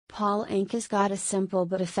Paul Anka's got a simple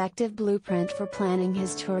but effective blueprint for planning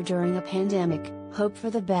his tour during a pandemic: hope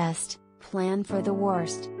for the best, plan for the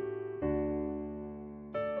worst.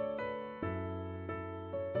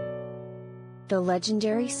 The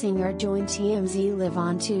legendary singer joined TMZ Live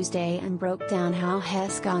on Tuesday and broke down how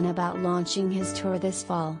he's gone about launching his tour this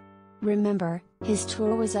fall. Remember, his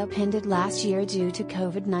tour was upended last year due to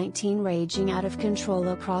COVID-19 raging out of control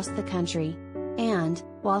across the country. And,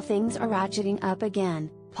 while things are ratcheting up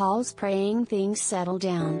again, Paul's praying things settle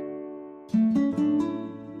down.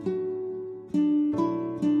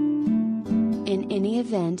 In any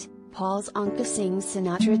event, Paul's Anka Sings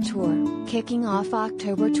Sinatra tour, kicking off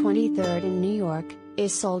October 23rd in New York,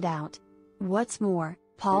 is sold out. What's more,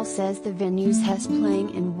 Paul says the venues he's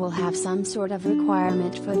playing in will have some sort of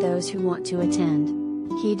requirement for those who want to attend.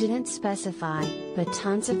 He didn't specify, but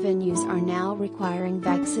tons of venues are now requiring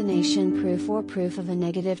vaccination proof or proof of a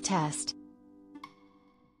negative test.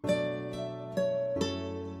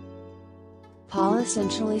 Paul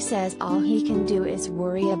essentially says all he can do is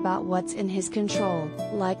worry about what's in his control,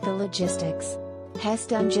 like the logistics. He's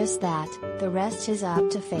done just that, the rest is up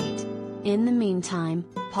to fate. In the meantime,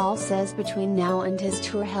 Paul says between now and his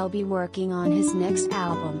tour he'll be working on his next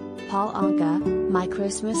album, Paul Anka, My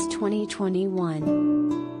Christmas 2021.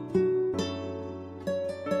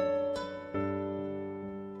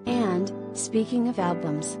 And, speaking of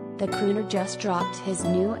albums, the crooner just dropped his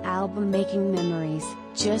new album Making Memories,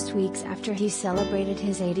 just weeks after he celebrated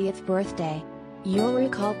his 80th birthday. You'll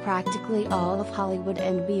recall practically all of Hollywood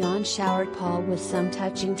and beyond showered Paul with some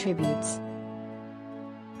touching tributes.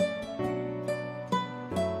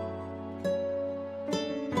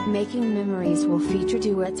 Making Memories will feature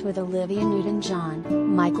duets with Olivia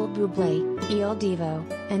Newton-John, Michael Bublé, Il Divo,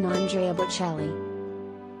 and Andrea Bocelli.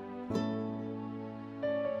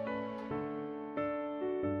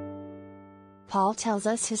 Paul tells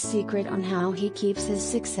us his secret on how he keeps his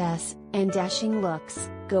success and dashing looks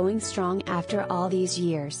going strong after all these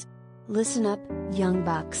years. Listen up, young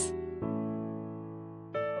bucks.